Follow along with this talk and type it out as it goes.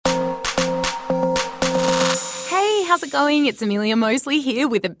how's it going? It's Amelia Mosley here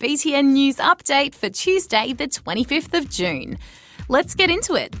with a BTN News update for Tuesday, the 25th of June. Let's get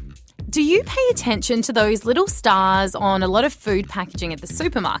into it. Do you pay attention to those little stars on a lot of food packaging at the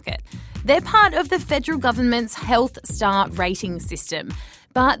supermarket? They're part of the federal government's Health Star rating system.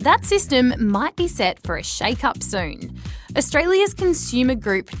 But that system might be set for a shake-up soon. Australia's consumer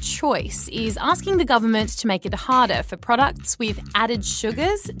group Choice is asking the government to make it harder for products with added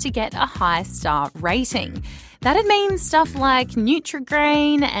sugars to get a high star rating. That'd mean stuff like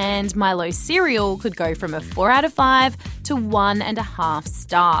Nutri-Grain and Milo cereal could go from a 4 out of 5 to 1.5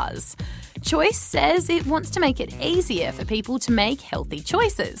 stars. Choice says it wants to make it easier for people to make healthy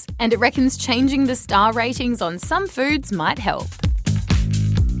choices, and it reckons changing the star ratings on some foods might help.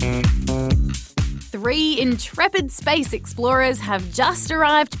 3 intrepid space explorers have just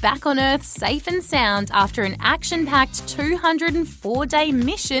arrived back on Earth safe and sound after an action-packed 204-day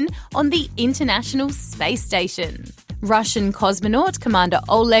mission on the International Space Station. Russian cosmonaut Commander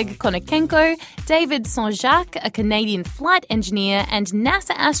Oleg Kononenko, David Saint-Jacques, a Canadian flight engineer, and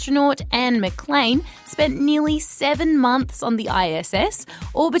NASA astronaut Anne McClain spent nearly 7 months on the ISS,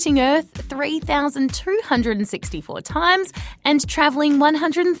 orbiting Earth 3,264 times and travelling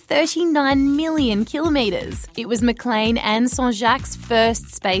 139 million kilometres. It was McClain and Saint-Jacques'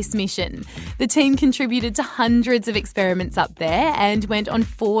 first space mission. The team contributed to hundreds of experiments up there and went on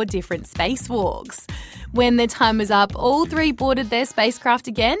 4 different spacewalks. When their time was up, all 3 boarded their spacecraft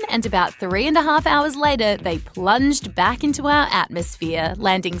again, and about 3.5 hours later, they plunged back into our atmosphere,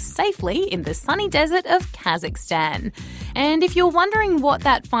 landing safely in the sunny desert of Kazakhstan. And if you're wondering what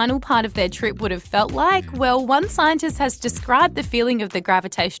that final part of their trip would have felt like, well, one scientist has described the feeling of the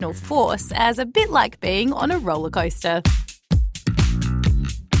gravitational force as a bit like being on a roller coaster.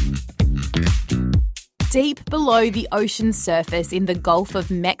 Deep below the ocean surface in the Gulf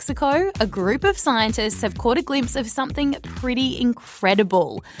of Mexico, a group of scientists have caught a glimpse of something pretty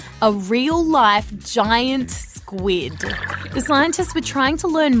incredible: a real-life giant squid. The scientists were trying to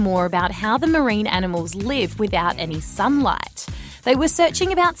learn more about how the marine animals live without any sunlight. They were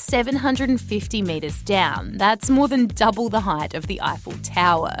searching about 750 metres down. That's more than double the height of the Eiffel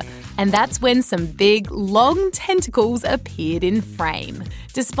Tower. And that's when some big, long tentacles appeared in frame.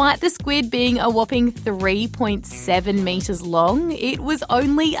 Despite the squid being a whopping 3.7 metres long, it was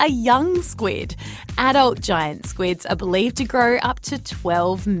only a young squid. Adult giant squids are believed to grow up to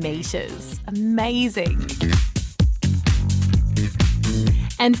 12 metres. Amazing.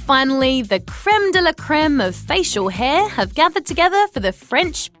 And finally, the creme de la creme of facial hair have gathered together for the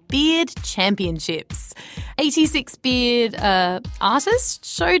French Beard Championships. 86 beard artists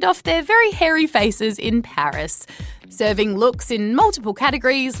showed off their very hairy faces in Paris, serving looks in multiple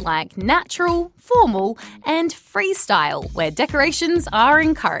categories like natural, formal, and freestyle, where decorations are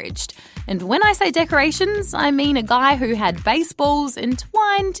encouraged. And when I say decorations, I mean a guy who had baseballs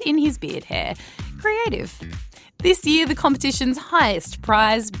entwined in his beard hair. Creative. This year, the competition's highest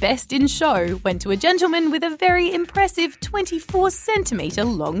prize, Best in Show, went to a gentleman with a very impressive 24-centimetre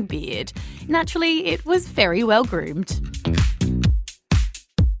long beard. Naturally, it was very well groomed.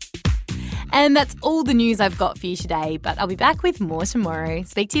 And that's all the news I've got for you today, but I'll be back with more tomorrow.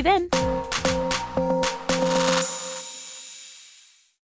 Speak to you then.